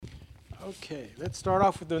Okay, let's start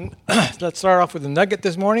off with the nugget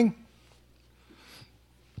this morning.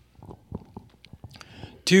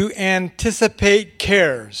 To anticipate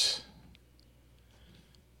cares.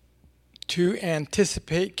 To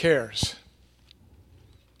anticipate cares.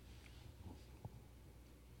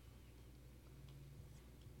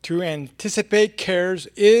 To anticipate cares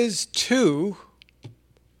is to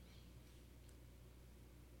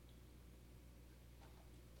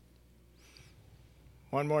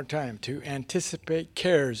one more time. To anticipate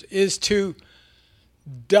cares is to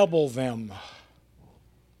double them.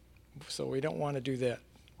 So we don't want to do that.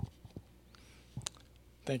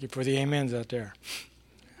 Thank you for the amens out there.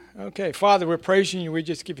 Okay, Father, we're praising you. We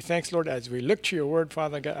just give you thanks, Lord, as we look to your word,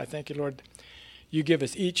 Father God. I thank you, Lord. You give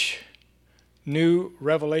us each new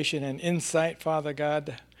revelation and insight, Father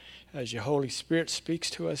God, as your Holy Spirit speaks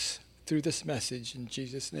to us through this message. In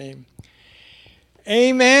Jesus' name,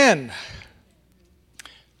 amen.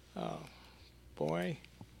 Oh, boy.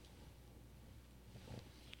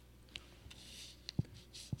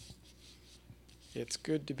 It's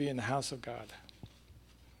good to be in the house of God.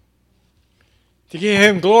 To give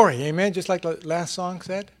him glory, amen, just like the last song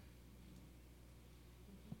said.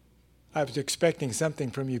 I was expecting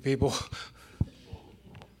something from you people.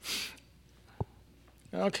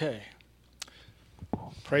 Okay.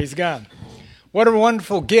 Praise God. What a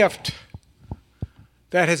wonderful gift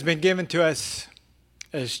that has been given to us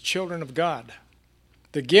as children of God.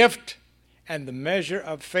 The gift and the measure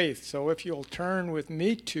of faith. So if you'll turn with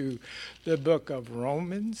me to the book of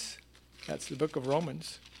Romans. That's the book of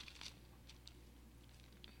Romans.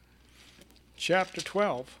 Chapter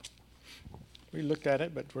 12. We looked at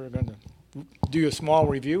it, but we're going to do a small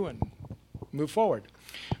review and move forward.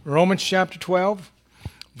 Romans chapter 12,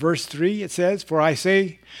 verse 3, it says, "For I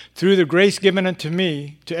say, through the grace given unto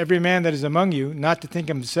me, to every man that is among you, not to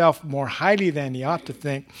think of himself more highly than he ought to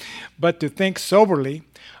think, but to think soberly,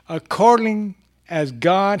 according as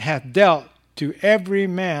God hath dealt to every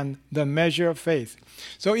man the measure of faith."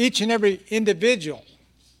 So each and every individual,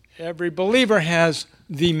 every believer has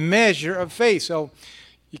the measure of faith. So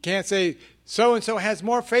you can't say, so-and-so has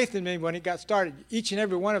more faith than me when he got started. Each and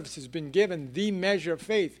every one of us has been given the measure of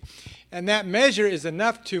faith. And that measure is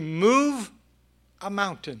enough to move a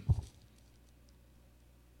mountain.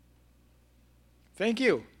 Thank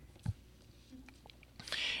you.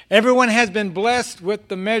 Everyone has been blessed with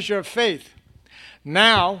the measure of faith.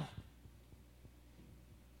 Now,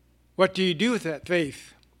 what do you do with that faith?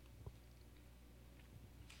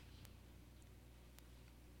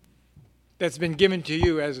 That's been given to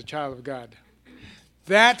you as a child of God.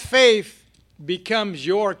 That faith becomes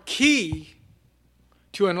your key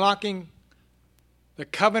to unlocking the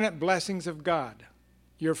covenant blessings of God.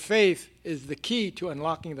 Your faith is the key to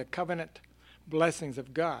unlocking the covenant blessings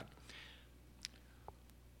of God.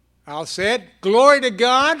 I'll say it. Glory to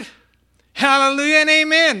God. Hallelujah and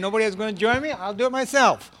amen. Nobody else is going to join me. I'll do it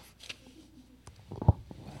myself.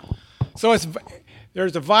 So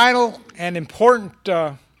there's a vital and important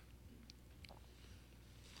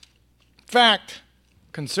fact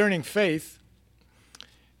concerning faith,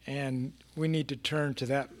 and we need to turn to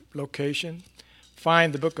that location.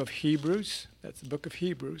 Find the book of Hebrews. That's the book of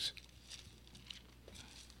Hebrews.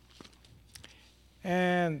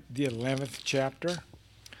 And the 11th chapter.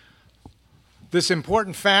 This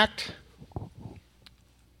important fact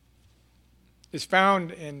is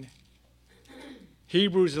found in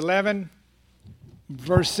Hebrews 11,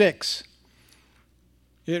 verse 6.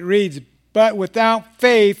 It reads, "But without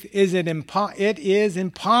faith it is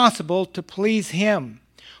impossible to please him.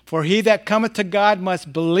 For he that cometh to God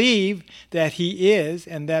must believe that he is,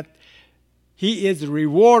 and that he is the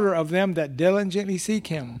rewarder of them that diligently seek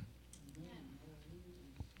him."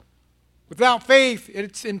 Without faith,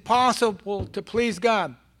 it's impossible to please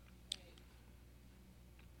God.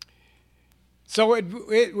 So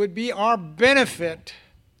it would be our benefit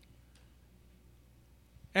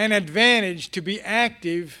and advantage to be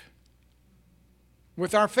active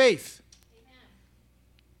with our faith. Amen.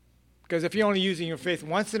 Because if you're only using your faith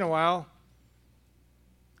once in a while,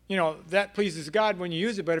 that pleases God when you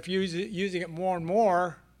use it. But if you're using it more and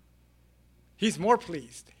more, he's more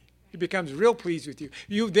pleased. He becomes real pleased with you.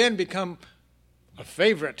 You then become a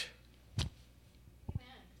favorite. Amen.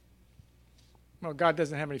 Well, God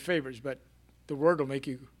doesn't have any favorites, but the word will make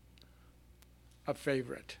you a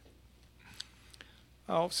favorite.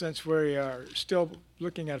 Oh, since we are still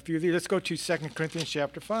looking at a few of these, let's go to 2 Corinthians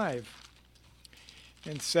chapter 5.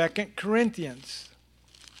 In 2 Corinthians,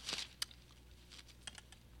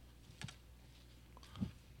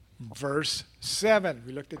 verse 7.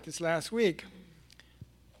 We looked at this last week.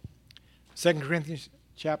 2 Corinthians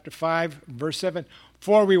chapter 5, verse 7.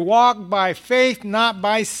 For we walk by faith, not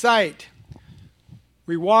by sight.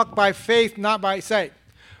 We walk by faith, not by sight.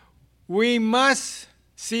 We must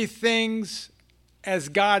see things as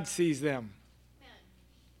God sees them. Amen.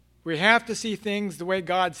 We have to see things the way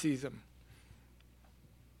God sees them.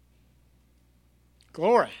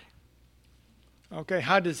 Glory. Okay,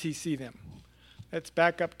 how does he see them? Let's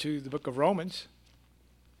back up to the book of Romans.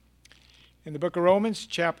 In the book of Romans,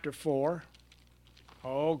 chapter 4.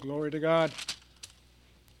 Oh, glory to God.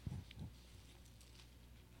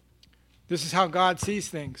 This is how God sees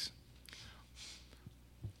things.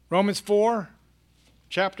 Romans 4,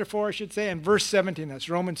 chapter 4, I should say, and verse 17. That's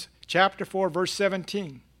Romans chapter 4, verse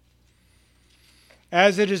 17.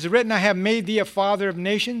 As it is written, I have made thee a father of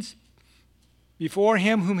nations, before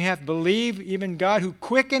him whom hath believed, even God who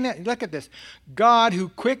quickeneth, look at this, God who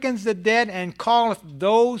quickens the dead and calleth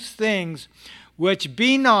those things which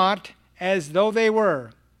be not as though they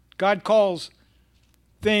were. God calls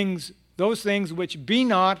those things which be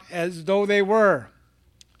not as though they were.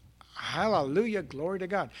 Hallelujah, glory to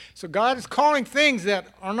God. So God is calling things that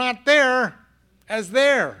are not there as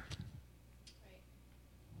there.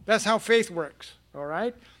 That's how faith works, all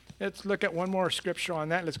right? Let's look at one more scripture on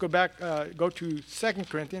that. Let's go back, go to 2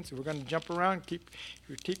 Corinthians. We're going to jump around. If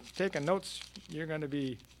you're taking notes, you're going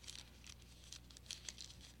to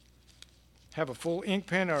have a full ink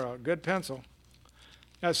pen or a good pencil.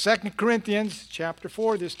 Now, 2 Corinthians chapter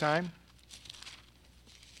 4 this time.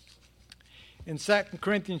 In 2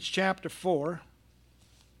 Corinthians chapter 4,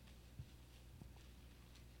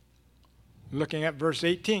 looking at verse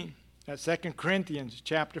 18. That's 2 Corinthians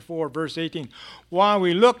chapter 4, verse 18. While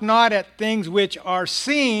we look not at things which are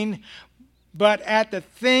seen, but at the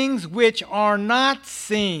things which are not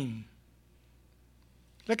seen.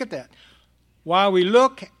 Look at that. While we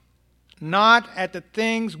look not at the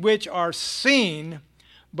things which are seen,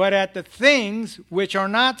 but at the things which are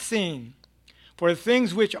not seen. For the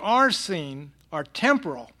things which are seen are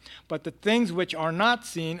temporal, but the things which are not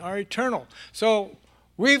seen are eternal. So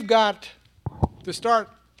we've got to start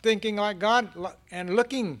thinking like God and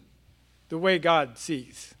looking the way God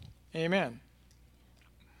sees. Amen.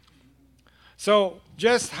 So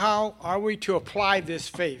just how are we to apply this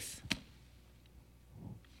faith?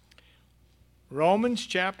 Romans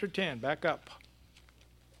chapter 10, back up.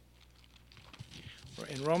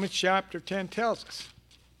 In Romans chapter 10 tells us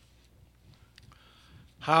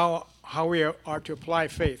how we are to apply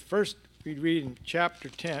faith. First, we read in chapter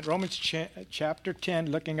 10, Romans chapter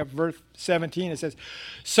 10, looking at verse 17, it says,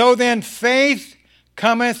 So then faith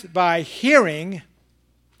cometh by hearing,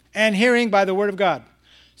 and hearing by the word of God.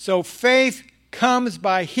 So faith comes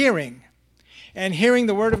by hearing, and hearing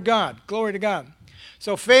the word of God. Glory to God.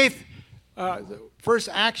 So faith, the first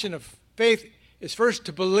action of faith is first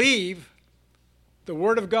to believe the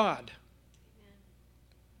word of God.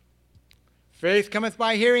 Faith cometh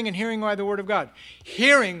by hearing, and hearing by the word of God.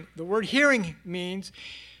 Hearing, the word hearing means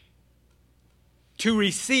to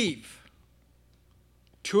receive,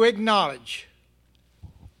 to acknowledge,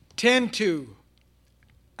 tend to,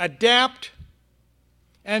 adapt,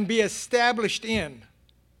 and be established in.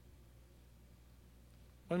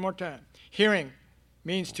 One more time. Hearing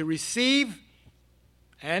means to receive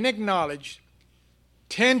and acknowledge,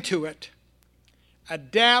 tend to it,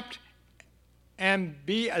 adapt, and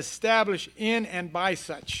be established in and by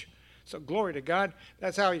such. So glory to God.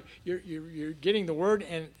 That's how you're getting the word,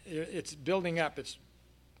 and it's building up. It's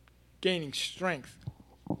gaining strength.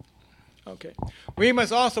 Okay. We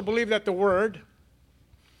must also believe that the word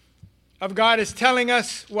of God is telling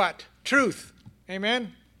us what? Truth. Amen?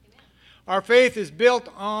 Amen. Our faith is built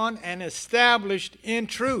on and established in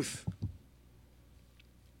truth.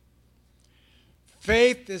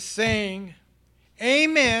 Faith is saying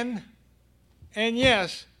amen and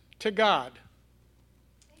yes to God.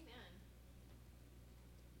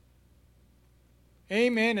 Amen.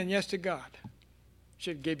 Amen and yes to God.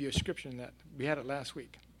 Should give you a scripture in that. We had it last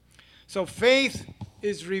week. So faith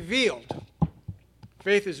is revealed.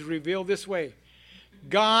 Faith is revealed this way.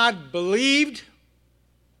 God believed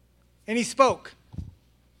and he spoke.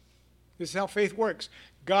 This is how faith works.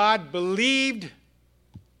 God believed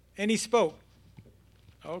and he spoke.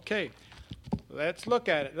 Okay. Let's look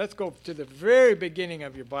at it. Let's go to the very beginning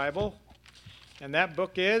of your Bible. And that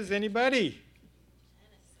book is, anybody?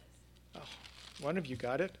 Genesis. Oh, one of you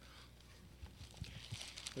got it.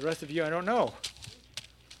 The rest of you, I don't know.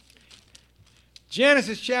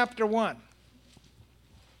 Genesis chapter 1.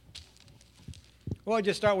 Well, I'll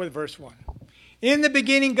just start with verse 1. In the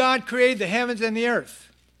beginning, God created the heavens and the earth.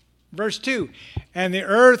 Verse 2, and the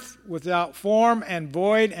earth without form and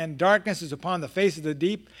void, and darkness is upon the face of the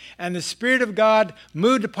deep, and the Spirit of God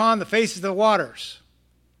moved upon the face of the waters.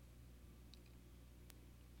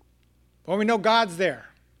 Well, we know God's there.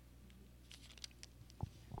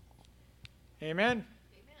 Amen?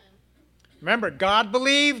 Remember, God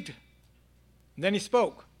believed, and then he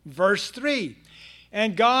spoke. Verse 3.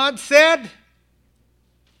 And God said,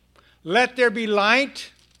 let there be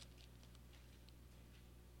light,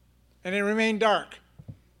 and it remained dark.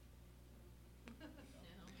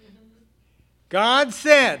 God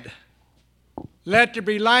said, let there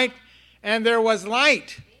be light, and there was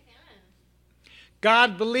light.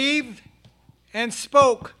 God believed and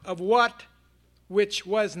spoke of what which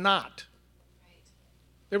was not.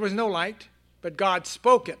 There was no light, but God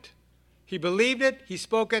spoke it. He believed it, he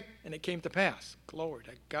spoke it, and it came to pass. Glory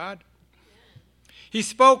to God. He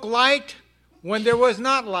spoke light when there was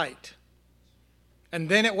not light. And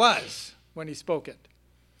then it was when he spoke it.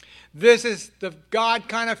 This is the God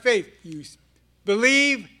kind of faith. You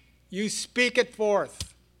believe, you speak it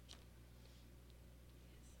forth.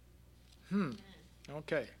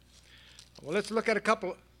 Okay. Well, let's look at a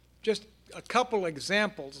couple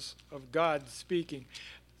examples of God speaking.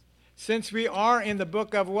 Since we are in the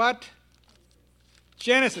book of what?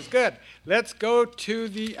 Genesis. Good. Let's go to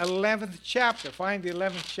the 11th chapter. Find the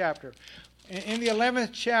 11th chapter. In the 11th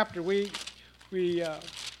chapter, we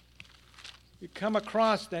come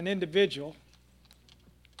across an individual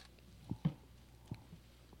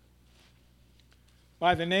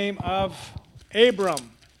by the name of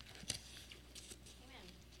Abram.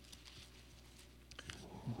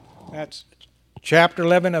 That's chapter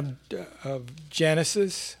 11 of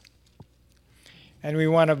Genesis. And we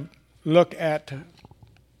want to look at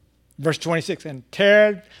verse 26. And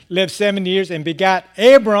Terah lived 7 years and begat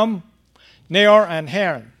Abram, Nahor, and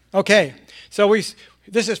Haran. Okay, so this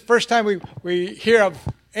is the first time we hear of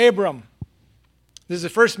Abram. This is the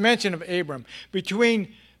first mention of Abram.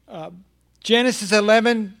 Between Genesis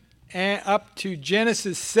 11 and up to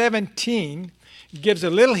Genesis 17, it gives a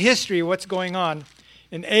little history of what's going on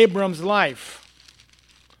in Abram's life.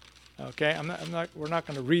 Okay, we're not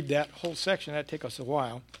going to read that whole section. That'd take us a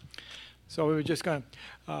while. So we're just going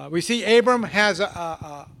to. We see Abram has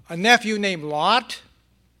a nephew named Lot,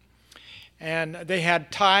 and they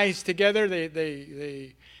had ties together.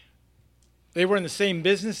 They were in the same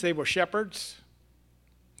business. They were shepherds,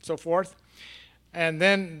 so forth. And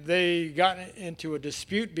then they got into a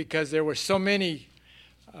dispute because there were so many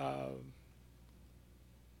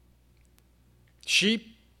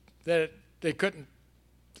sheep that the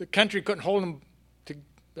country couldn't hold them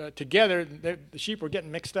together. The sheep were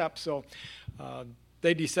getting mixed up, so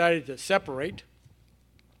they decided to separate.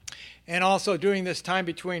 And also during this time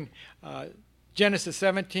between Genesis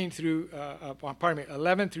 11 through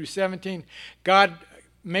 17, God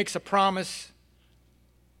makes a promise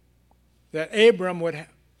that Abram would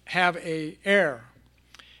have an heir.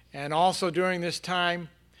 And also during this time,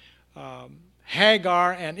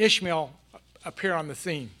 Hagar and Ishmael appear on the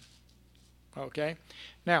scene. Okay?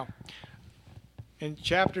 Now, in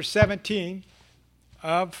chapter 17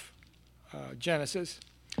 of Genesis,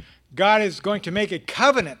 God is going to make a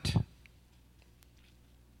covenant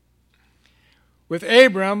with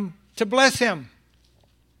Abram to bless him.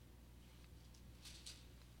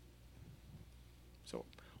 So,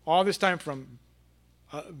 all this time from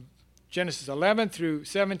Genesis 11 through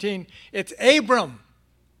 17, it's Abram.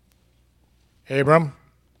 Abram.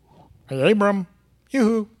 Hey, Abram.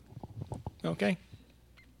 Yoo-hoo. Okay?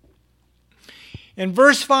 In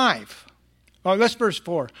verse 5, that's verse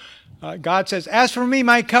 4. God says, as for me,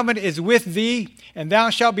 my covenant is with thee, and thou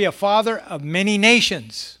shalt be a father of many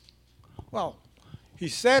nations. Well, he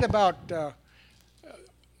said about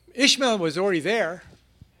Ishmael was already there,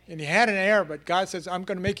 and he had an heir, but God says, I'm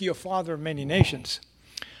going to make you a father of many nations.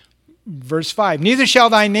 Verse 5, neither shall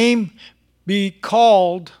thy name be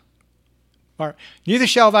called, or neither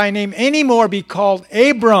shall thy name any more be called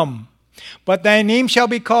Abram, but thy name shall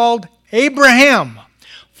be called Abraham,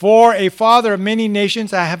 for a father of many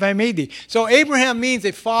nations have I made thee. So Abraham means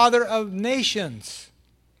a father of nations.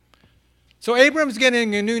 So Abram's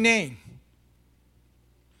getting a new name.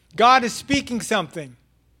 God is speaking something.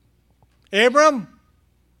 Abram,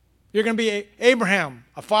 you're going to be Abraham,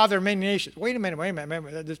 a father of many nations. Wait a minute.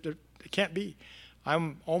 It can't be.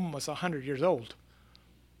 I'm almost 100 years old.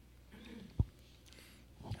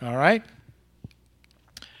 All right.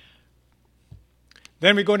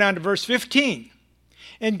 Then we go down to verse 15.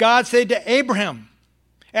 And God said to Abraham,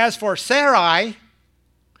 as for Sarai,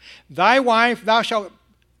 thy wife, thou shalt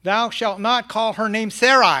not call her name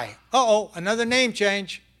Sarai. Another name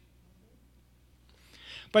change.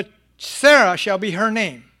 But Sarah shall be her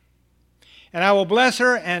name. And I will bless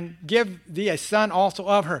her and give thee a son also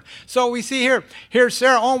of her. So we see here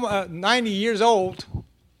Sarah, 90 years old,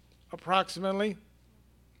 approximately.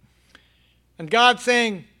 And God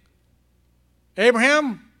saying,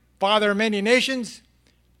 Abraham, father of many nations,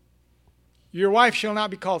 your wife shall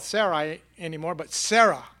not be called Sarai anymore, but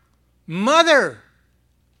Sarah, mother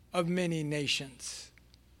of many nations.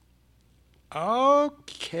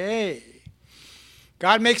 Okay.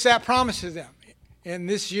 God makes that promise to them in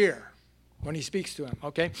this year when he speaks to him.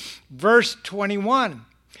 Okay. Verse 21.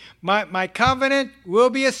 My covenant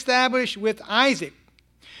will be established with Isaac,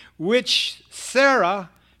 which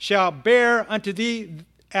Sarah shall bear unto thee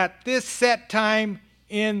at this set time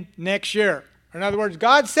in next year. In other words,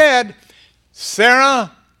 God said,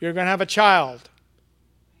 Sarah, you're going to have a child.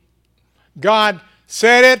 God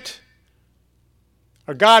said it,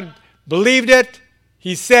 or God believed it,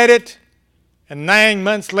 he said it, and 9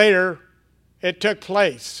 months later, it took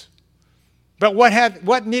place. But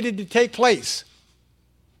what needed to take place?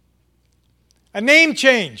 A name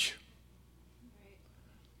change.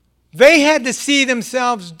 They had to see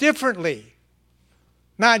themselves differently.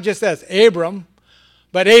 Not just as Abram,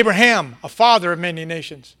 but Abraham, a father of many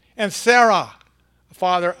nations, and Sarah,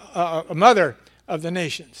 a mother of the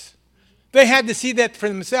nations. They had to see that for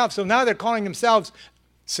themselves. So now they're calling themselves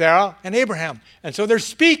Sarah and Abraham. And so they're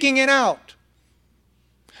speaking it out.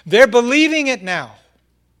 They're believing it now.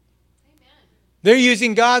 Amen. They're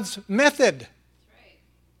using God's method. That's right.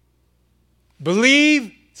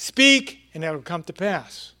 Believe, speak, and it will come to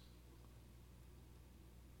pass.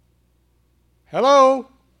 Hello?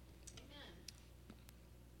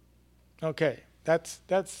 Amen. Okay, that's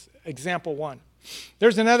example one.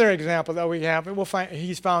 There's another example that we have.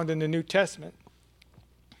 He's found in the New Testament.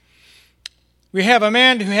 We have a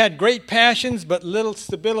man who had great passions but little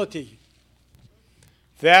stability.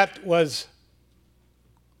 That was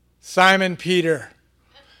Simon Peter.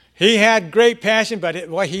 He had great passion, but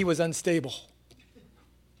he was unstable.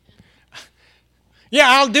 Yeah,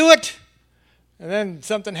 I'll do it. And then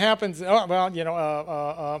something happens. Oh,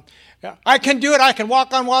 well, I can do it. I can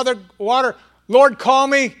walk on water. Lord, call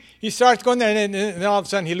me. He starts going there, and then all of a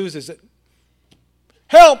sudden he loses it.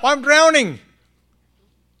 Help, I'm drowning.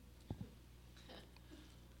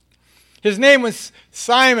 His name was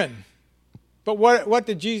Simon. But what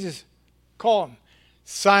did Jesus call him?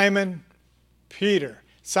 Simon Peter.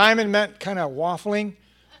 Simon meant kind of waffling.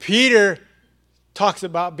 Peter talks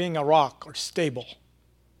about being a rock or stable.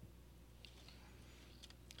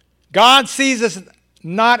 God sees us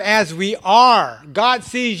not as we are. God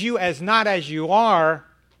sees you as not as you are,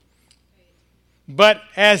 but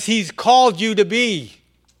as he's called you to be.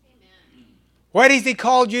 Amen. What has he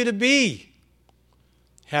called you to be?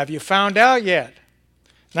 Have you found out yet?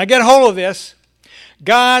 Now get a hold of this.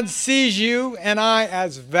 God sees you and I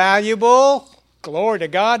as valuable, glory to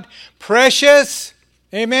God, precious,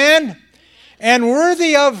 amen, and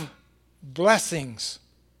worthy of blessings.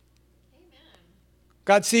 Amen.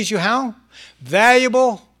 God sees you how?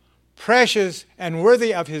 Valuable, precious, and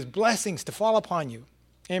worthy of his blessings to fall upon you.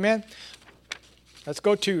 Amen. Let's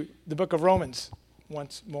go to the book of Romans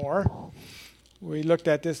once more. We looked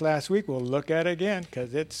at this last week. We'll look at it again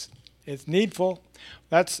because it's needful.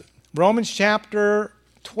 That's Romans chapter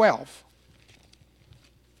 12.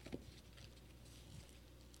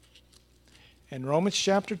 In Romans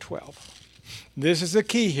chapter 12. This is the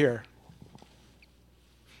key here.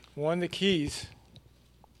 One of the keys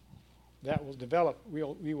that will develop,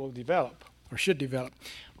 we will develop, or should develop.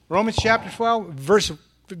 Romans chapter 12,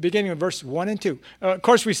 beginning with verse 1 and 2. Of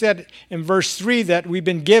course, we said in verse 3 that we've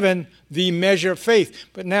been given the measure of faith.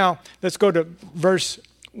 But now, let's go to verse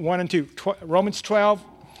 1 and 2. Romans 12,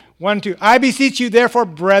 1 and 2. I beseech you, therefore,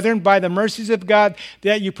 brethren, by the mercies of God,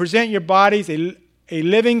 that you present your bodies a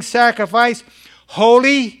living sacrifice,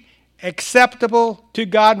 holy, acceptable to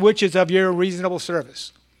God, which is of your reasonable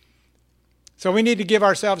service. So we need to give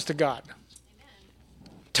ourselves to God.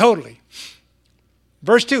 Amen. Totally.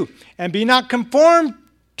 Verse 2. And be not conformed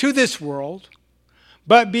to this world,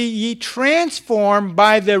 but be ye transformed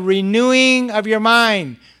by the renewing of your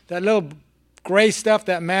mind. That little gray stuff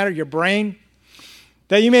that matter, your brain.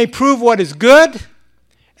 That you may prove what is good,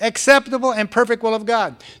 acceptable, and perfect will of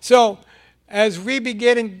God. So, as we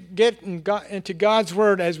begin get into God's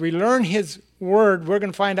Word, as we learn His Word, we're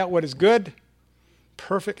going to find out what is good,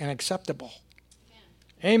 perfect, and acceptable.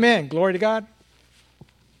 Amen. Glory to God.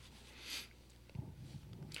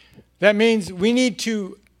 That means we need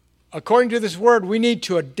to, according to this Word, we need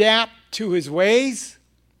to adapt to His ways,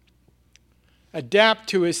 adapt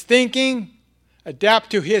to His thinking,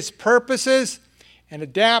 adapt to His purposes, and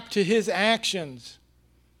adapt to His actions.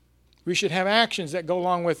 We should have actions that go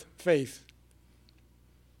along with faith.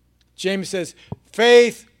 James says,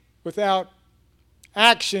 faith without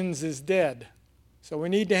actions is dead. So we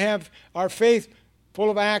need to have our faith full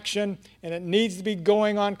of action, and it needs to be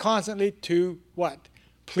going on constantly to what?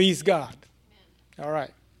 Please God. Amen. All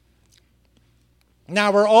right.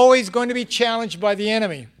 Now, we're always going to be challenged by the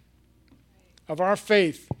enemy of our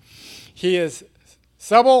faith. He is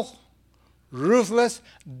subtle, ruthless,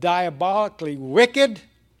 diabolically wicked,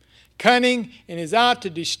 cunning, and is out to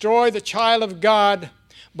destroy the child of God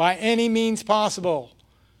by any means possible.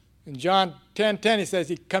 In John 10:10, he says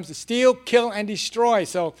he comes to steal, kill, and destroy.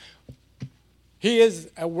 So he is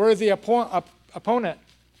a worthy opponent.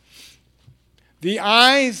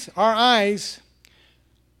 Our eyes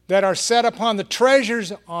that are set upon the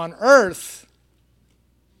treasures on earth,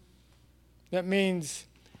 that means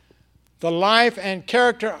the life and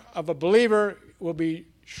character of a believer will be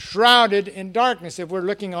shrouded in darkness if we're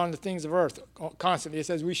looking on the things of earth constantly. It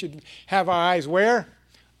says we should have our eyes where?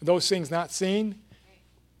 Those things not seen.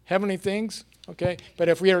 Heavenly things. Okay? But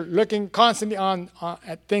if we are looking constantly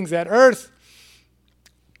at things at earth,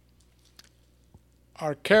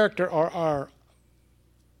 our character or our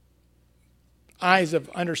eyes of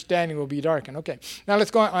understanding will be darkened. Okay. Now let's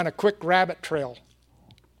go on a quick rabbit trail.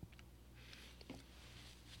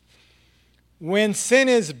 When sin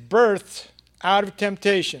is birthed out of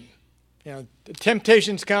temptation, the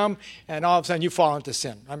temptations come and all of a sudden you fall into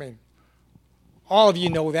sin. I mean, all of you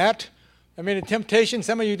know that. I mean, a temptation,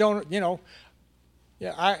 some of you don't,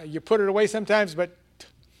 you put it away sometimes, but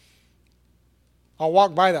I'll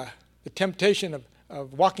walk by the temptation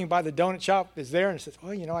of walking by the donut shop is there, and it says,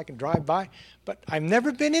 I can drive by. But I've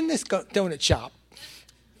never been in this donut shop.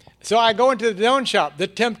 So I go into the donut shop. The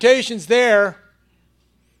temptation's there.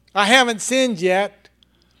 I haven't sinned yet.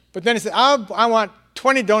 But then it says, I want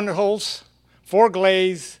 20 donut holes, 4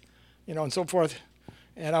 glaze, and so forth.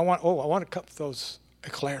 And I want a cup of those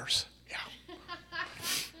eclairs. Yeah.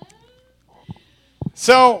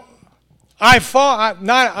 So I fall.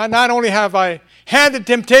 Not only have I had the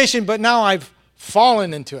temptation, but now I've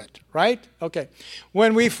fallen into it, right? Okay.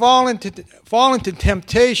 When we fall into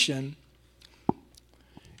temptation,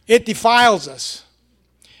 it defiles us.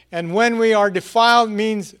 And when we are defiled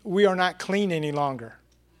means we are not clean any longer.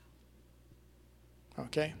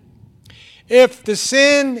 Okay? If the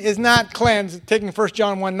sin is not cleansed, taking 1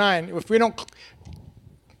 John 1:9, if we don't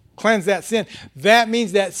cleanse that sin, that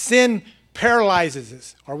means that sin paralyzes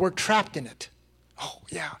us, or we're trapped in it. Oh,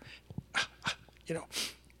 yeah.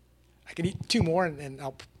 I can eat 2 more and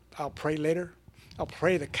I'll pray later. I'll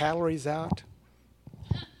pray the calories out.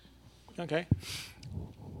 Okay?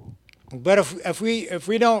 But if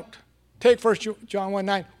we don't take 1 John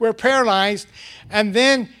 1:9, we're paralyzed, and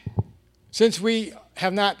then since we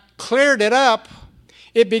have not cleared it up,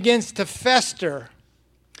 it begins to fester,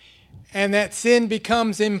 and that sin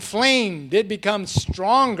becomes inflamed. It becomes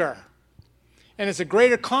stronger, and it's a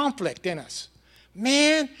greater conflict in us.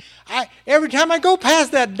 Man, every time I go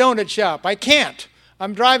past that donut shop, I can't.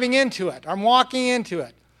 I'm driving into it. I'm walking into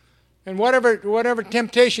it. And whatever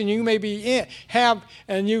temptation you may have,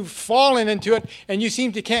 and you've fallen into it, and you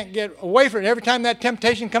seem to can't get away from it. Every time that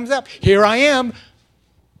temptation comes up, here I am.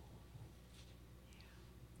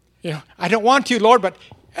 I don't want to, Lord, but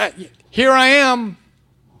here I am.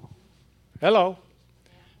 Hello.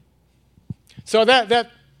 So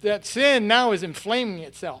that sin now is inflaming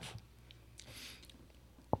itself.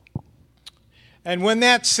 And when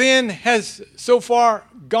that sin has so far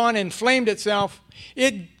gone and inflamed itself,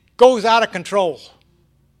 it goes out of control.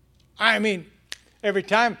 I mean, every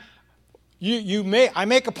time I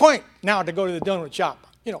make a point now to go to the donut shop.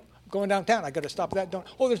 Going downtown, I got to stop at that donut.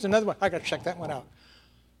 Oh, there's another one. I got to check that one out.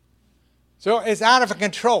 So it's out of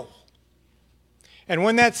control. And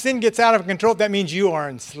when that sin gets out of control, that means you are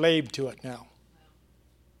enslaved to it now.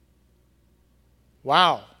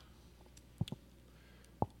 Wow.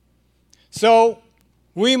 So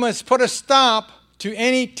we must put a stop to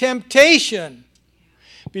any temptation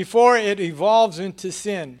before it evolves into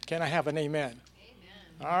sin. Can I have an amen?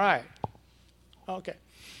 Amen. All right. Okay.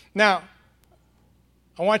 Now,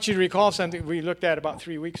 I want you to recall something we looked at about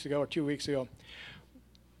 3 weeks ago or 2 weeks ago.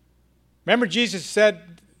 Remember Jesus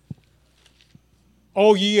said,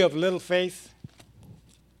 "O ye of little faith"?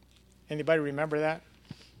 Anybody remember that?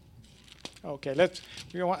 Okay, let's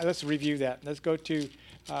review that. Let's go to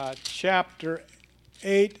chapter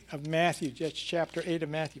 8 of Matthew. Just chapter 8 of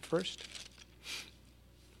Matthew first.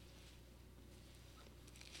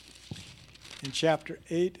 In chapter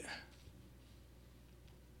 8,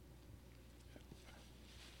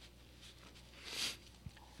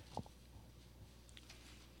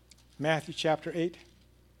 Matthew chapter 8.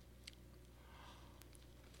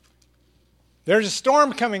 There's a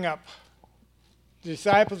storm coming up. The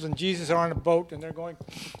disciples and Jesus are on a boat, and they're going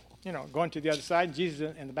to the other side. Jesus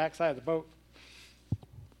is in the back side of the boat.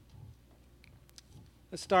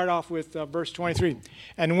 Let's start off with verse 23.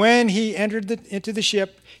 And when he entered into the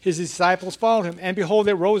ship, his disciples followed him. And behold,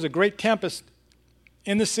 there rose a great tempest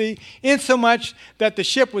in the sea, insomuch that the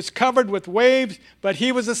ship was covered with waves, but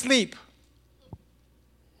he was asleep.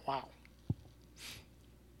 Wow.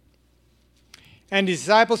 And his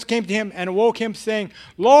disciples came to him and awoke him, saying,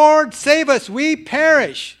 Lord, save us, we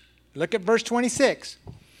perish. Look at verse 26.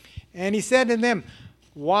 And he said to them,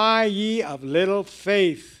 Why ye of little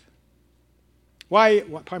faith? Why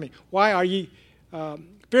are ye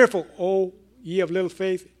fearful, O ye of little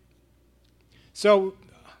faith? So,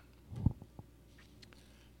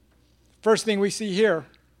 first thing we see here,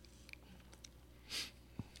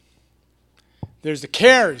 there's the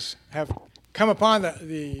cares have come upon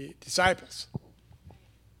the disciples.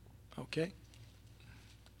 Okay?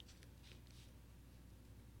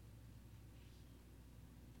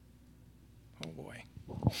 Oh boy.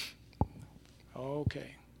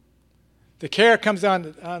 Okay. The care comes on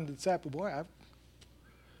the disciple. Boy,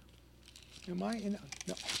 am I in?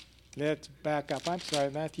 No. Let's back up. I'm sorry,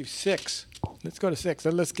 Matthew 6. Let's go to 6.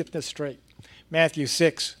 Let's get this straight. Matthew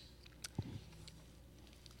 6.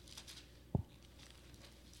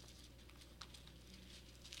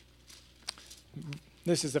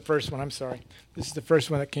 This is the first one. I'm sorry. This is the first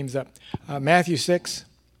one that comes up. Matthew 6,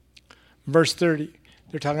 verse 30.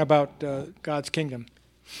 They're talking about God's kingdom.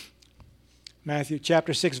 Matthew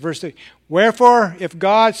chapter 6, verse 3. Wherefore, if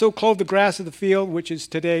God so clothe the grass of the field, which is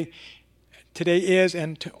today is,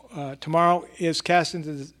 and tomorrow is cast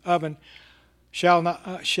into the oven,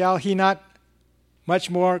 shall he not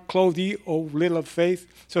much more clothe you, O little of faith?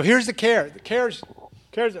 So here's the care. The cares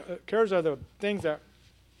are the things that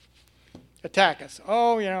attack us.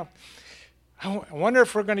 Oh, I wonder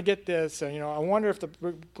if we're going to get this. I wonder if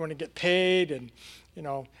we're going to get paid, and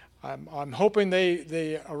I'm hoping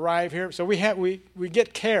they arrive here. So we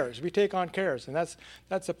get cares. We take on cares, and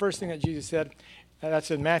that's the first thing that Jesus said.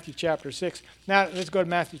 That's in Matthew chapter 6. Now let's go to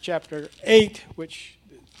Matthew chapter 8, which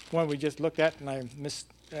one we just looked at, and I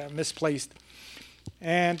misplaced.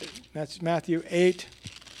 And that's Matthew 8.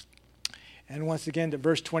 And once again to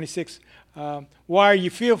verse 26. Why are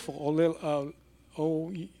you fearful,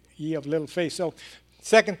 O ye of little faith? So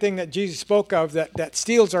second thing that Jesus spoke of that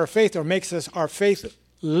steals our faith or makes our faith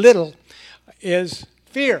little is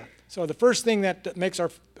fear. So the first thing that makes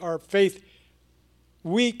our faith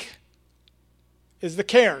weak is the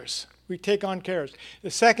cares. We take on cares.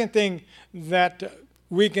 The second thing that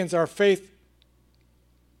weakens our faith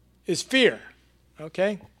is fear.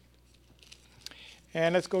 Okay?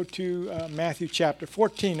 And let's go to Matthew chapter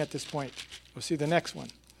 14 at this point. We'll see the next one.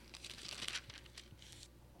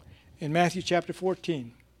 In Matthew chapter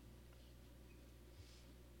 14.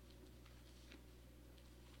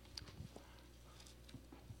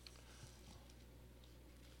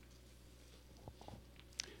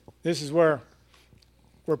 This is where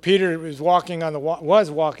Peter was walking on the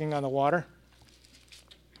water.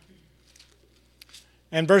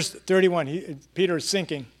 And verse 31, Peter is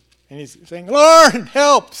sinking, and he's saying, Lord,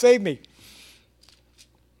 help, save me.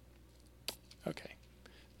 Okay.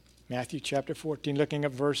 Matthew chapter 14, looking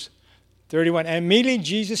at verse 31. And immediately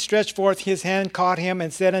Jesus stretched forth his hand, caught him,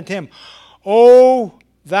 and said unto him, O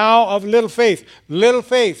thou of little faith. Little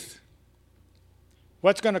faith.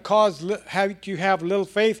 What's going to cause you have little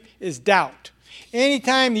faith is doubt.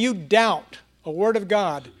 Anytime you doubt a word of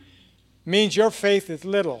God means your faith is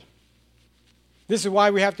little. This is why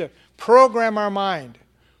we have to program our mind,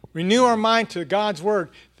 renew our mind to God's word,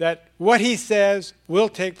 that what he says will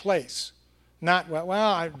take place. Not,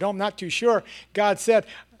 I'm not too sure. God said,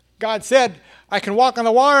 I can walk on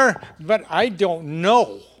the water, but I don't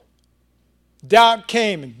know. Doubt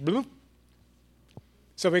came and bloop.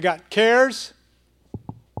 So we got cares,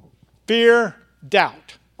 fear,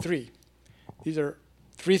 doubt. 3. These are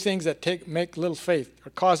 3 things that make little faith,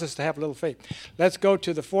 or cause us to have little faith. Let's go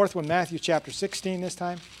to the fourth one, Matthew chapter 16 this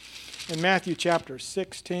time. In Matthew chapter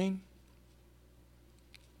 16.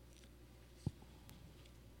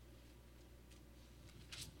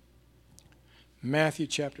 Matthew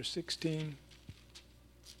chapter 16.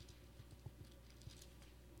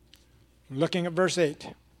 Looking at verse 8.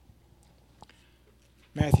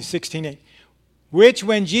 Matthew 16:8. Which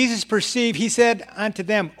when Jesus perceived, he said unto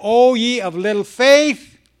them, O ye of little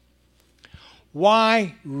faith,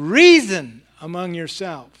 why reason among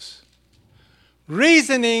yourselves?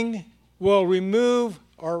 Reasoning will remove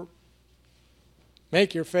or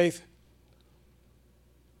make your faith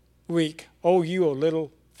weak. O you of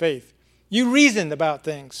little faith. You reasoned about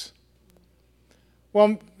things.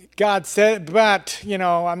 Well, God said, but,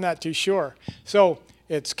 I'm not too sure. So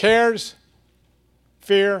it's cares,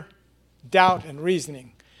 fear, doubt, and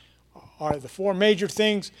reasoning. are the four major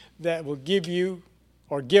things that will give you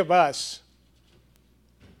or give us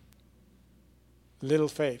little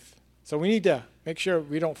faith. So we need to make sure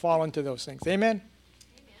we don't fall into those things. Amen?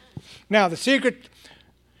 Amen. Now, the secret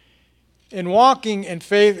in walking in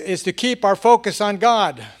faith is to keep our focus on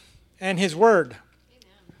God and His Word.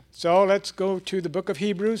 Amen. So let's go to the book of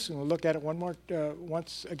Hebrews, and we'll look at it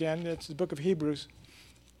once again. It's the book of Hebrews.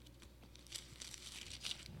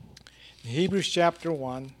 Hebrews chapter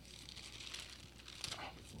 1.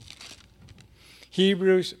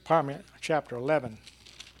 Chapter 11.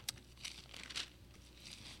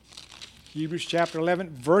 Hebrews chapter 11,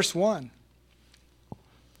 verse 1.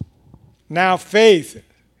 Now faith,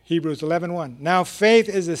 Hebrews 11:1. Now faith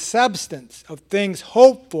is the substance of things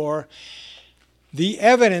hoped for, the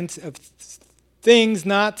evidence of things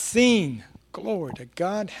not seen. Glory to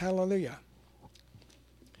God. Hallelujah.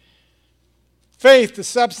 Faith, the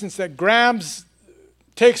substance that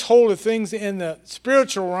takes hold of things in the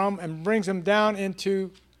spiritual realm and brings them down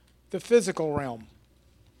into the physical realm.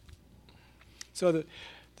 So the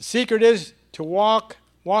secret is to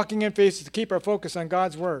walking in faith is to keep our focus on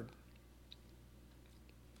God's Word.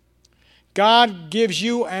 God gives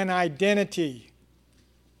you an identity.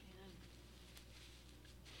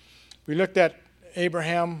 We looked at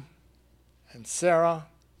Abraham and Sarah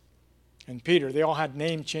and Peter. They all had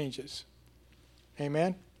name changes.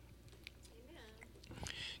 Amen?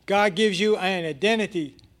 God gives you an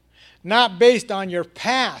identity, not based on your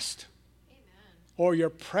past or your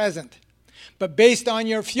present, but based on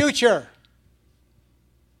your future.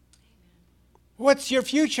 What's your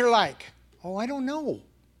future like? Oh, I don't know.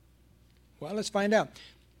 Well, let's find out.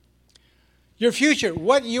 Your future,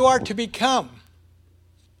 what you are to become.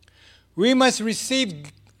 We must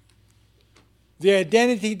receive the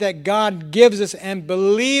identity that God gives us and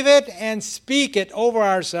believe it and speak it over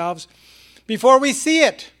ourselves before we see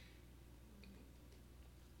it.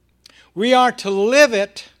 We are to live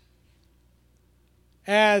it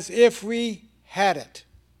as if we had it.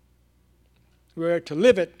 We are to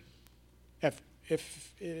live it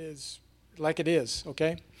if it is like it is,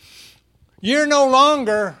 okay? You're no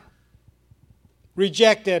longer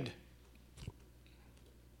rejected.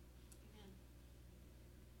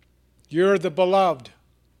 You're the beloved.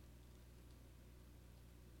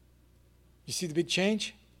 You see the big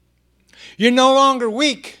change? You're no longer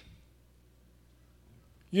weak.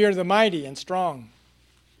 You're the mighty and strong.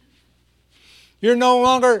 You're no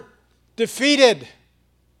longer defeated.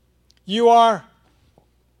 You are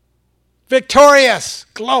victorious.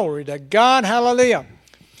 Glory to God. Hallelujah.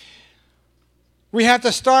 We have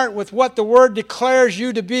to start with what the Word declares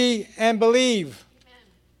you to be and believe. Amen.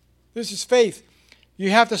 This is faith. You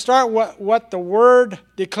have to start what the Word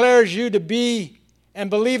declares you to be and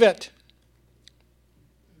believe it.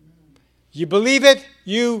 You believe it,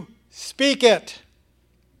 you speak it.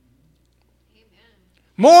 Amen.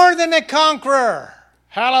 More than a conqueror.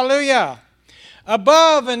 Hallelujah.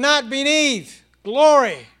 Above and not beneath.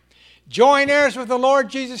 Glory. Joint heirs with the Lord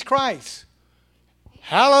Jesus Christ.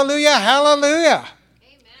 Hallelujah, hallelujah.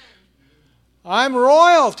 Amen. I'm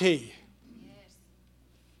royalty. Yes.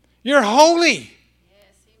 You're holy. Yes,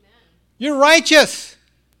 amen. You're righteous.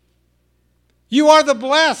 You are the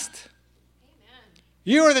blessed. Amen.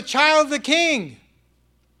 You are the child of the King.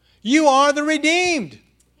 You are the redeemed. Amen.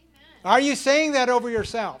 Are you saying that over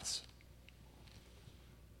yourselves?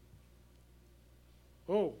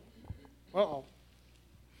 Oh, uh-oh.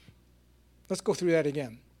 Let's go through that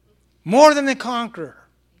again. More than a conqueror.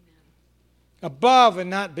 Amen. Above and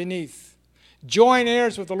not beneath. Joint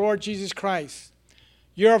heirs with the Lord Jesus Christ.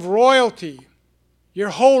 You're of royalty. You're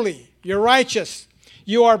holy. You're righteous.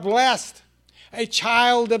 You are blessed. A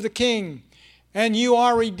child of the King. And you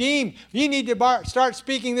are redeemed. You need to start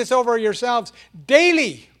speaking this over yourselves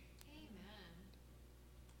daily. Amen.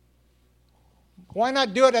 Why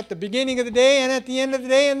not do it at the beginning of the day and at the end of the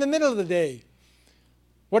day and the middle of the day?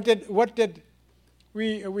 What did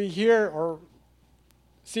we hear or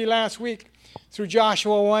see last week through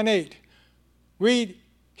Joshua 1:8?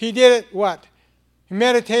 He did it what? He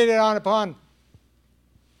meditated upon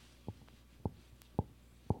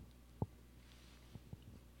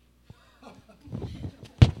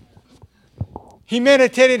He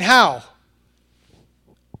meditated how?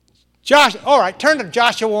 All right, turn to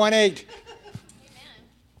Joshua 1:8.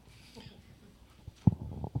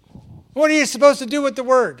 What are you supposed to do with the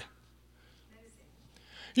Word?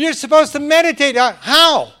 You're supposed to meditate on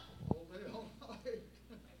how?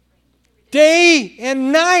 Day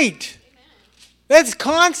and night. That's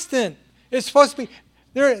constant. It's supposed to be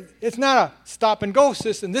there. It's not a stop and go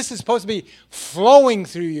system. This is supposed to be flowing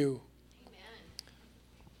through you.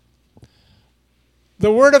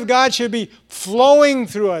 The Word of God should be flowing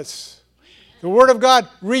through us. The Word of God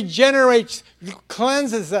regenerates,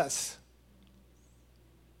 cleanses us.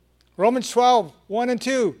 Romans 12, 1 and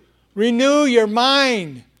 2. Renew your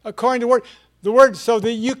mind according to the Word so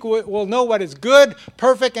that you will know what is good,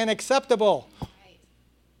 perfect, and acceptable.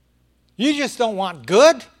 You just don't want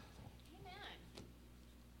good.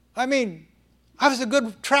 I mean, I was a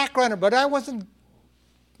good track runner, but I wasn't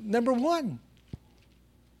number one.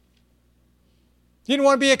 You don't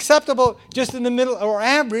want to be acceptable just in the middle or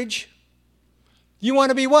average. You want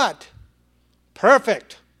to be what?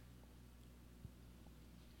 Perfect.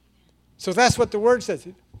 So that's what the Word says.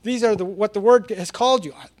 These are what the Word has called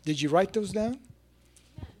you. Did you write those down?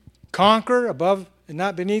 Conquer, above and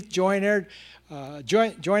not beneath, joint heir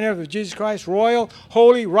with Jesus Christ, royal,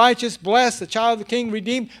 holy, righteous, blessed, the child of the King,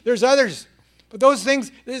 redeemed. There's others. But those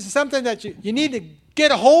things, this is something that you need to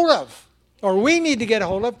get a hold of, or we need to get a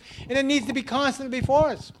hold of, and it needs to be constantly before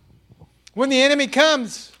us. When the enemy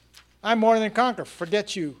comes, I'm more than a conqueror.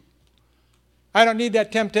 Forget you. I don't need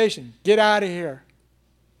that temptation. Get out of here.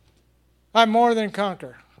 I'm more than a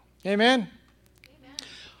conqueror. Amen? Amen.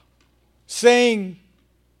 Saying,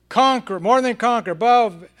 conquer, more than conquer,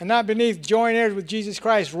 above and not beneath, joint heirs with Jesus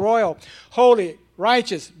Christ, royal, holy,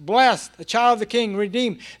 righteous, blessed, a child of the King,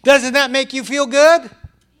 redeemed. Doesn't that make you feel good? Amen.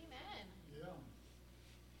 Yeah.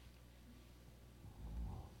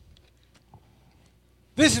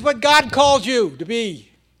 This is what God calls you to be.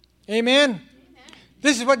 Amen? Amen.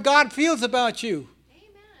 This is what God feels about you.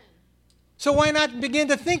 Amen. So why not begin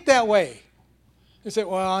to think that way? You say,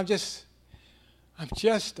 well, I'm just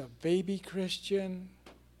a baby Christian.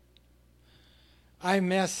 I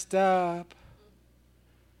messed up.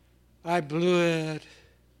 I blew it.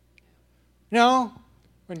 No.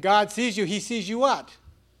 When God sees you, He sees you what?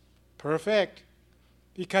 Perfect.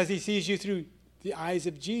 Because He sees you through the eyes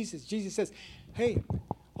of Jesus. Jesus says, hey,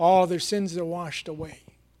 all their sins are washed away.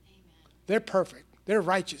 Amen. They're perfect. They're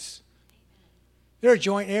righteous. Amen. They're a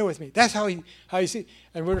joint heir with me. That's how you see.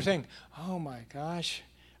 And we're saying, oh my gosh,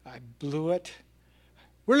 I blew it.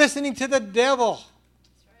 We're listening to the devil.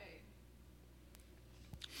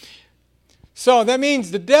 So that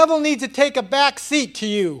means the devil needs to take a back seat to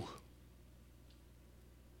you.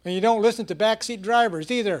 And you don't listen to backseat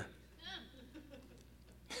drivers either.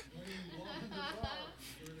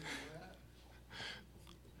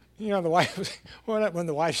 You know, the wife, when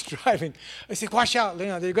the wife's driving, I say, watch out, you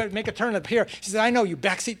know, they're going to make a turn up here. She said, I know, you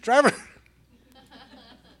backseat driver.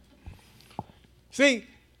 See,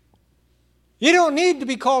 you don't need to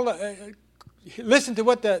be called, listen to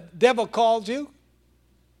what the devil calls you.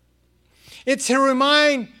 It's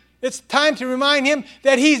time to remind him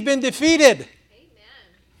that he's been defeated. Amen.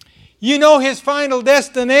 You know his final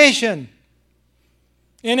destination.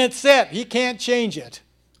 And it's set. He can't change it.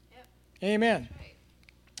 Yep. Amen. Right.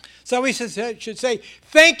 So we should say,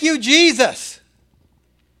 thank you, Jesus,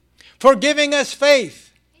 for giving us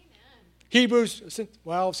faith. Amen.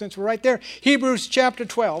 Since we're right there, Hebrews chapter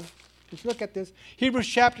 12. Let's look at this. Hebrews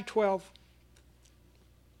chapter 12.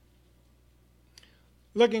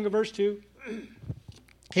 Looking at verse 2.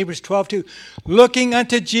 Hebrews 12:2. Looking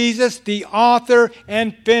unto Jesus, the author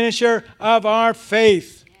and finisher of our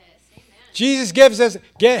faith. Yes, Jesus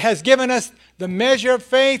has given us the measure of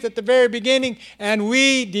faith at the very beginning, and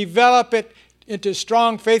we develop it into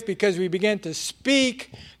strong faith because we begin to speak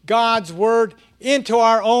God's word into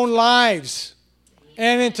our own lives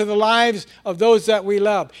and into the lives of those that we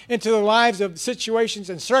love, into the lives of situations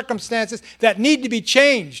and circumstances that need to be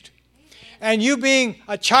changed. And you being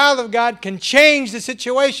a child of God can change the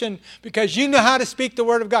situation because you know how to speak the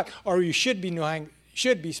word of God, or you should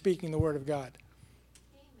be speaking the word of God.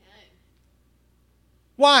 Amen.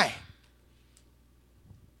 Why?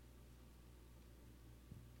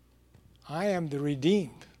 I am the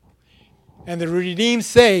redeemed. And the redeemed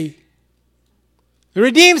say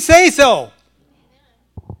so.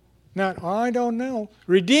 Not, I don't know.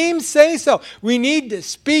 Redeemed say so. We need to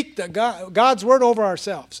speak God's word over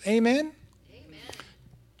ourselves. Amen?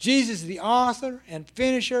 Jesus is the author and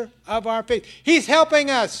finisher of our faith. He's helping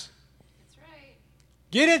us. That's right.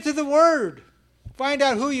 Get into the Word. Find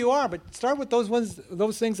out who you are, but start with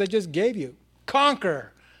those things I just gave you.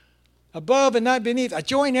 Conquer. Above and not beneath. A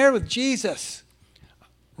joint heir with Jesus.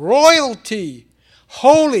 Royalty.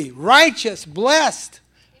 Holy, righteous, blessed.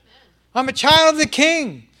 Amen. I'm a child of the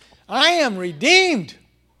King. I am redeemed.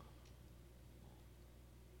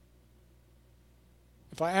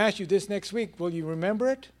 If I ask you this next week, will you remember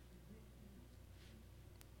it?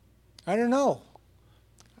 I don't know.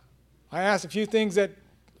 I asked a few things that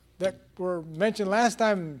were mentioned last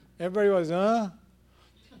time. Everybody was,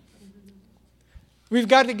 We've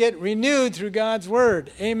got to get renewed through God's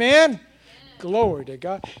Word. Amen? Glory to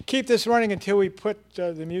God. Keep this running until we put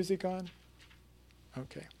the music on.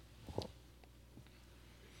 Okay.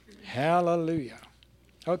 Hallelujah.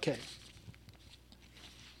 Okay.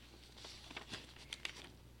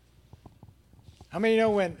 How many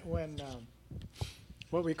know when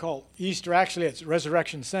what we call Easter, actually it's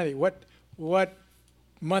Resurrection Sunday, what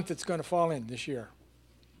month it's going to fall in this year?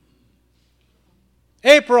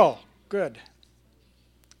 April. Good.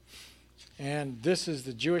 And this is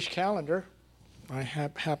the Jewish calendar. I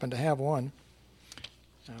happen to have one.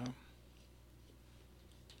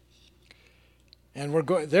 And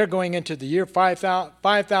they're going into the year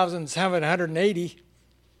 5,780.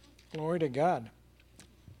 Glory to God.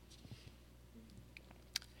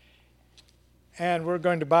 And we're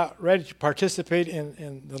going to about ready to participate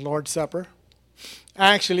in the Lord's Supper.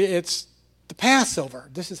 Actually, it's the Passover.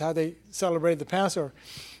 This is how they celebrate the Passover.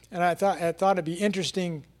 And I thought it'd be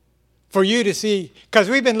interesting for you to see, because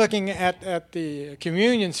we've been looking at the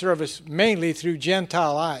communion service mainly through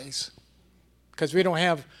Gentile eyes, because we don't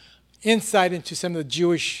have insight into some of the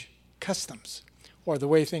Jewish customs or the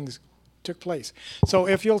way things took place. So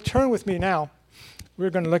if you'll turn with me now, we're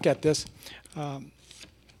going to look at this.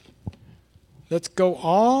 Let's go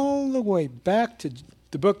all the way back to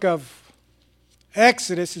the book of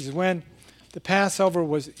Exodus, is when the Passover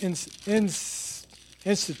was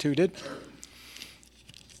instituted.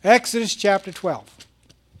 Exodus chapter 12.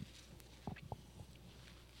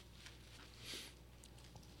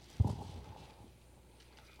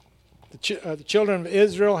 The children of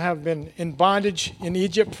Israel have been in bondage in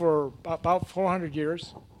Egypt for about 400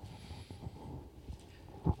 years.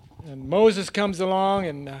 And Moses comes along,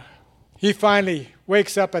 and he finally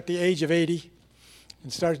wakes up at the age of 80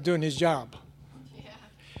 and starts doing his job. Yeah.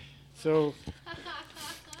 So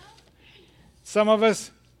some of us,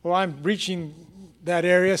 well, I'm reaching that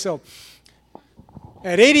area, so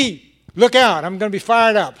at 80, look out, I'm going to be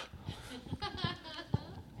fired up.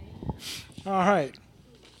 All right.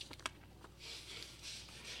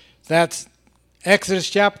 That's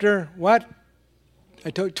Exodus chapter, what?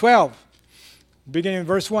 I told you, 12. Beginning in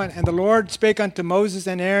verse 1. And the Lord spake unto Moses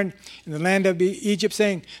and Aaron in the land of Egypt,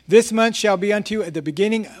 saying, This month shall be unto you at the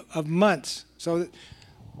beginning of months. So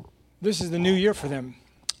this is the new year for them.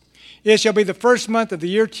 It shall be the first month of the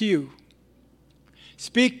year to you.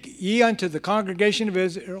 Speak ye unto the congregation of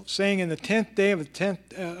Israel, saying, In the 10th day of the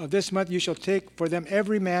 10th of this month you shall take for them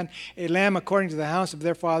every man a lamb according to the house of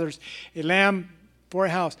their fathers, a lamb for a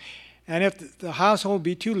house. And if the household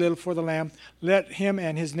be too little for the lamb, let him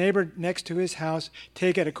and his neighbor next to his house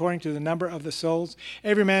take it according to the number of the souls.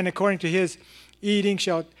 Every man according to his eating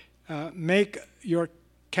shall make your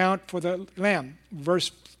count for the lamb. Verse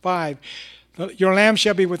 5. Your lamb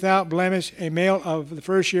shall be without blemish, a male of the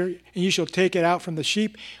first year, and you shall take it out from the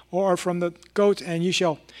sheep or from the goats, and you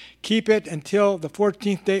shall keep it until the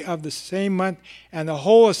 14th day of the same month, and the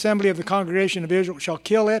whole assembly of the congregation of Israel shall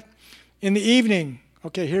kill it in the evening.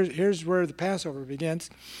 Okay, here's where the Passover begins.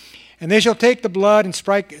 And they shall take the blood and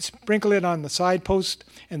sprinkle it on the side post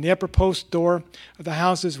and the upper post door of the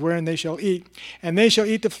houses wherein they shall eat. And they shall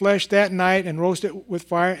eat the flesh that night and roast it with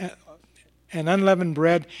fire and unleavened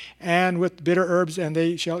bread and with bitter herbs, and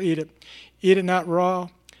they shall eat it. Eat it not raw,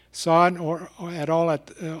 sod, or at all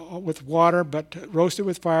with water, but roast it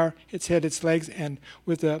with fire, its head, its legs, and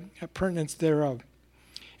with the appurtenance thereof.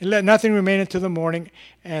 And let nothing remain until the morning,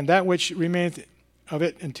 and that which remaineth of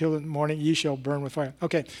it until the morning ye shall burn with fire.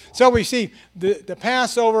 Okay, so we see the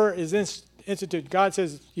Passover is instituted. God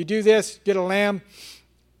says, you do this, get a lamb,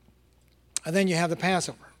 and then you have the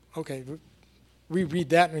Passover. Okay, we read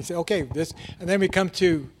that and we say, okay, this, and then we come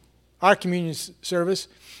to our communion service,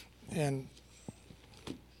 and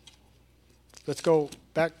let's go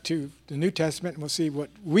back to the New Testament and we'll see what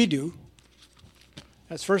we do.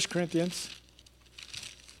 That's 1 Corinthians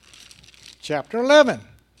chapter 11.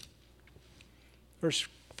 1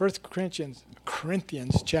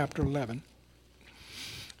 Corinthians chapter 11.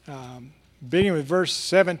 Beginning with verse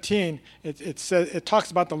 17, it says, it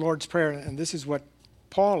talks about the Lord's Prayer, and this is what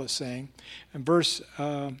Paul is saying. In verse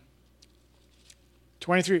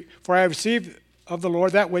 23, For I have received of the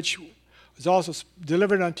Lord that which was also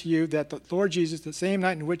delivered unto you, that the Lord Jesus, the same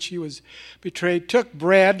night in which he was betrayed, took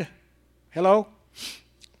bread. Hello?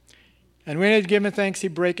 And when he had given thanks, he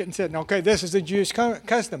brake it and said, okay, this is the Jewish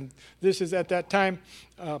custom. This is at that time,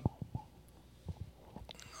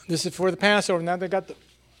 this is for the Passover. Now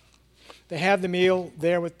they have the meal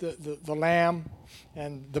there with the lamb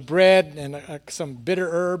and the bread and some bitter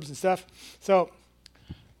herbs and stuff. So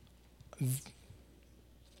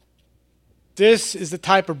this is the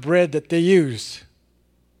type of bread that they use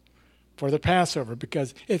for the Passover,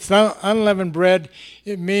 because it's not unleavened bread.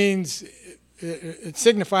 It means, it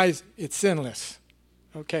signifies it's sinless.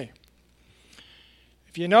 Okay.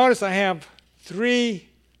 If you notice, I have 3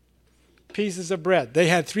 pieces of bread. They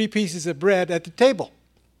had 3 pieces of bread at the table.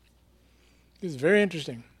 This is very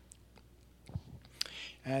interesting.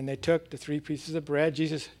 And they took the 3 pieces of bread,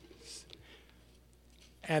 Jesus,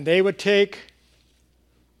 and they would take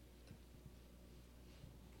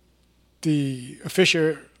the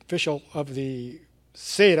official of the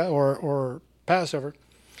Seder or Passover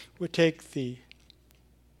would take the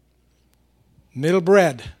middle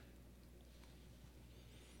bread,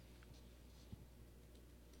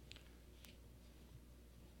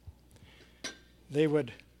 they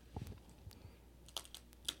would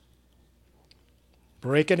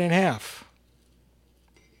break it in half.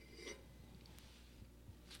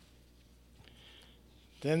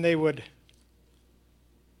 Then they would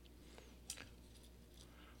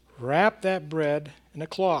wrap that bread in a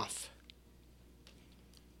cloth.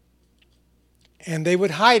 And they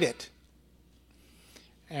would hide it.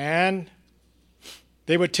 And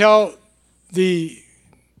they would tell the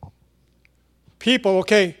people,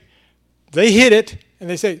 okay, they hid it, and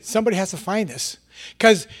they say, somebody has to find this.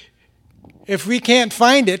 Because if we can't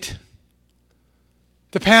find it,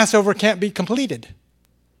 the Passover can't be completed.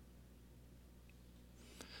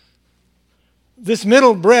 This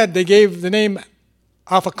middle bread, they gave the name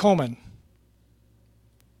Aphakomen.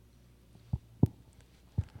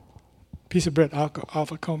 Piece of bread,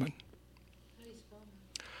 Aphakomen.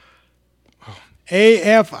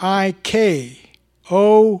 A-F-I-K-O-M-E-N.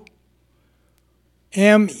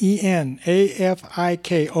 A-F-I-K-O-M-E-N,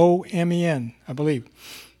 I believe.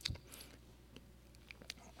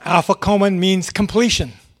 Aphakomen means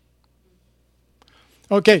completion.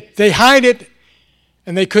 Okay, they hide it,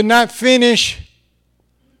 and they could not finish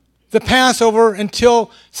the Passover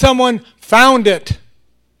until someone found it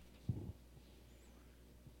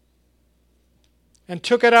and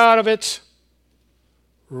took it out of its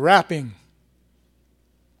wrapping.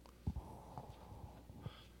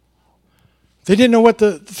 They didn't know what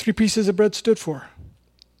the 3 pieces of bread stood for.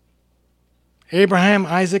 Abraham,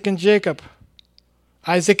 Isaac, and Jacob.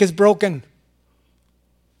 Isaac is broken.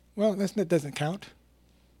 Well, that doesn't count.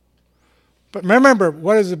 But remember,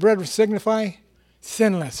 what does the bread signify?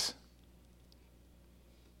 Sinless.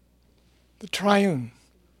 The triune.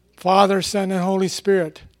 Father, Son, and Holy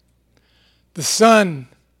Spirit. The Son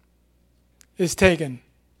is taken.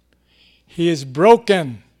 He is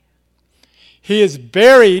broken. He is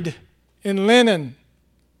buried in linen.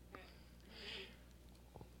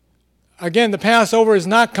 Again, the Passover is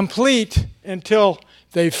not complete until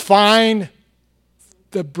they find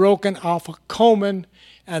the broken Aphakomen,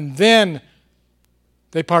 and then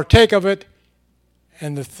they partake of it,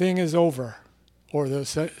 and the thing is over, or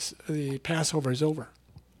the Passover is over.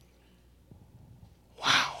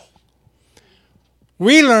 Wow.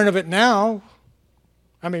 We learn of it now.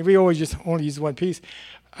 I mean, we always just only use one piece.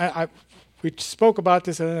 We spoke about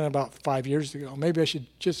this about 5 years ago. Maybe I should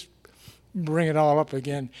just bring it all up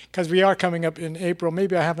again, because we are coming up in April.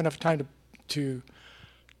 Maybe I have enough time to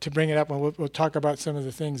bring it up, and we'll talk about some of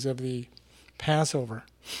the things of the Passover.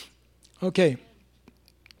 Okay.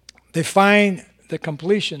 They find the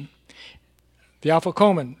completion, the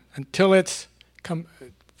Aphakomen. Until it's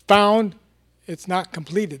found, it's not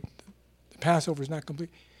completed. The Passover is not complete.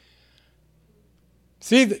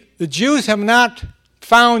 See, the Jews have not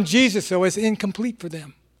found Jesus, so it's incomplete for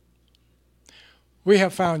them. We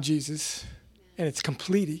have found Jesus, and it's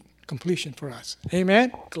completion for us.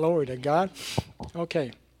 Amen? Glory to God.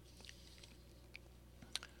 Okay.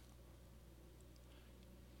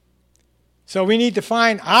 So we need to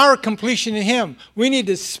find our completion in Him. We need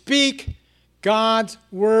to speak God's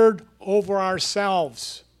word over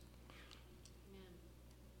ourselves.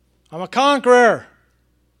 I'm a conqueror.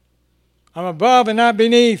 I'm above and not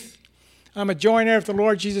beneath. I'm a joint heir of the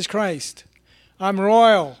Lord Jesus Christ. I'm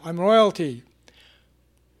royal. I'm royalty.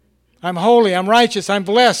 I'm holy. I'm righteous. I'm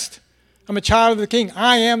blessed. I'm a child of the King.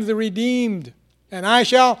 I am the redeemed, and I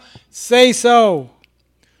shall say so.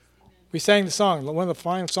 We sang the song, one of the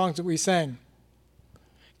final songs that we sang.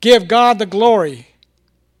 Give God the glory,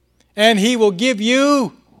 and He will give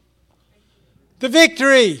you the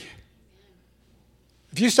victory.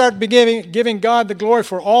 If you start giving God the glory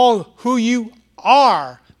for all who you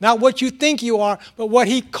are, not what you think you are, but what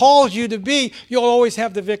He calls you to be, you'll always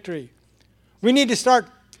have the victory. We need to start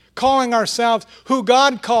calling ourselves who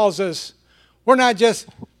God calls us. We're not just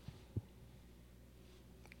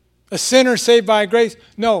a sinner saved by grace.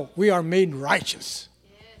 No, we are made righteous.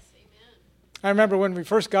 Yes, amen. I remember when we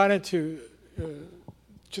first got into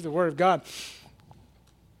to the Word of God,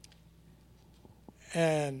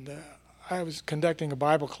 And I was conducting a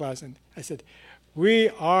Bible class, and I said, we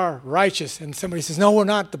are righteous. And somebody says, no, we're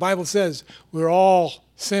not. The Bible says we're all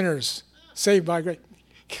sinners, saved by grace.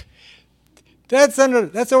 That's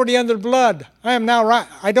already under the blood. I am now right.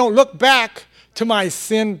 I don't look back to my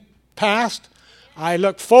sin past. I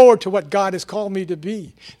look forward to what God has called me to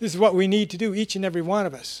be. This is what we need to do, each and every one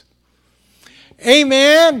of us.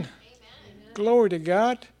 Amen. Amen. Glory to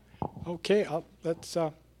God. Okay, let's,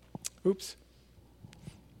 oops.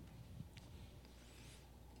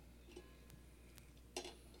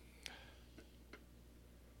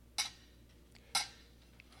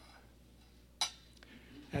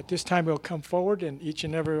 At this time, we'll come forward, and each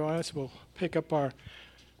and every one of us will pick up our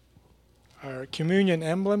communion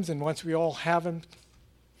emblems, and once we all have them,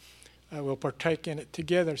 we'll partake in it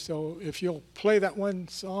together. So if you'll play that one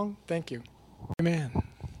song, thank you. Amen.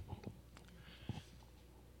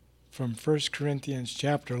 From 1 Corinthians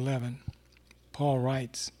chapter 11, Paul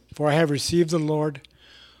writes, For I have received the Lord,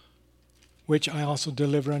 which I also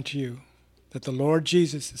deliver unto you, that the Lord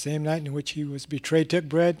Jesus, the same night in which he was betrayed, took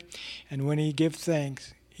bread, and when he gave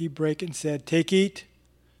thanks, he brake and said, Take, eat,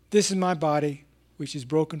 this is my body, which is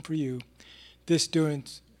broken for you. This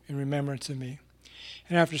doeth in remembrance of me.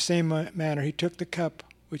 And after the same manner he took the cup,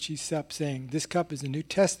 which he supped, saying, This cup is the New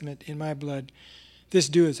Testament in my blood. This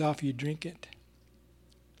do as oft you drink it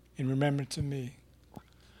in remembrance of me.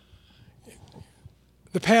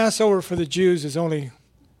 The Passover for the Jews is only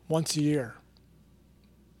once a year.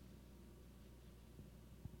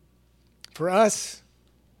 For us,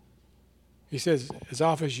 he says, as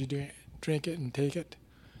often as you drink it and take it,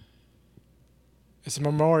 it's a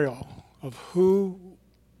memorial of who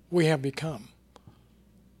we have become.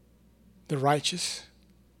 The righteous,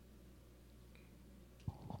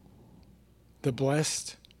 the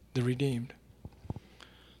blessed, the redeemed.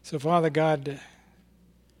 So, Father God,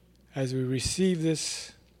 as we receive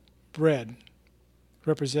this bread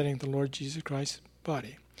representing the Lord Jesus Christ's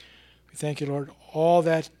body, we thank you, Lord, all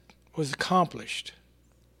that was accomplished,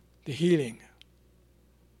 the healing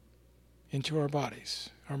into our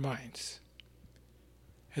bodies, our minds,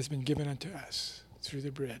 has been given unto us through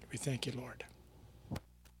the bread. We thank you, Lord.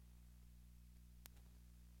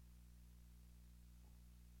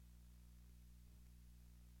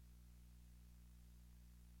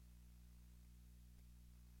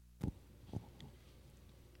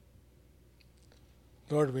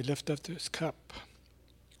 Lord, we lift up this cup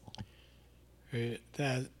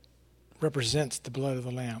that represents the blood of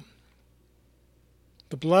the Lamb,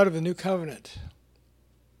 the blood of the new covenant,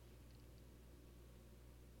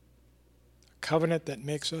 a covenant that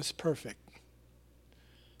makes us perfect,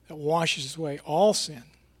 that washes away all sin,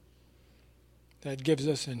 that gives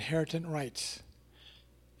us inheritance rights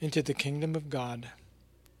into the kingdom of God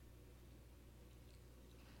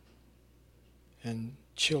and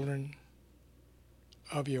children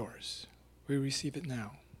of yours. We receive it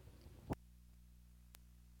now.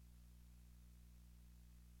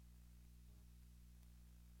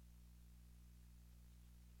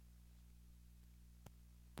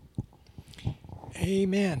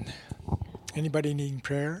 Amen. Anybody needing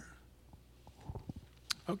prayer?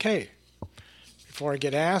 Okay. Before I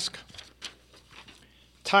get asked,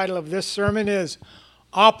 title of this sermon is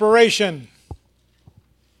Operation.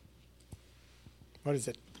 What is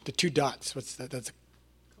it? The two dots. What's that? That's a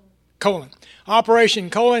colon.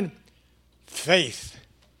 Operation, colon, faith.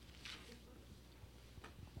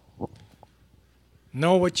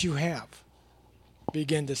 Know what you have.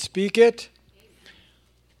 Begin to speak it.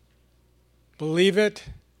 Believe it.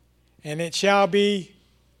 And it shall be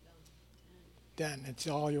done. It's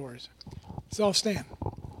all yours. So all stand.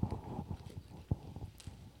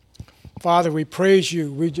 Father, we praise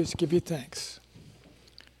you. We just give you thanks.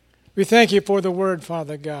 We thank you for the word,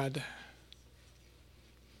 Father God,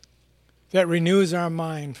 that renews our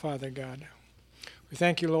mind, Father God. We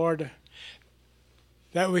thank you, Lord,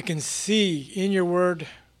 that we can see in your word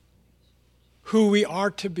who we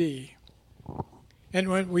are to be and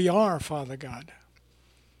what we are, Father God,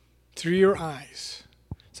 through your eyes.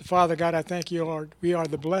 So, Father God, I thank you, Lord. We are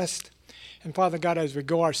the blessed. And, Father God, as we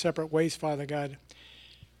go our separate ways, Father God,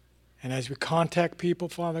 and as we contact people,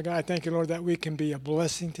 Father God, I thank you, Lord, that we can be a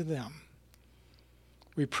blessing to them.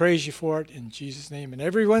 We praise you for it in Jesus' name. And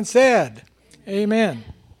everyone said, Amen.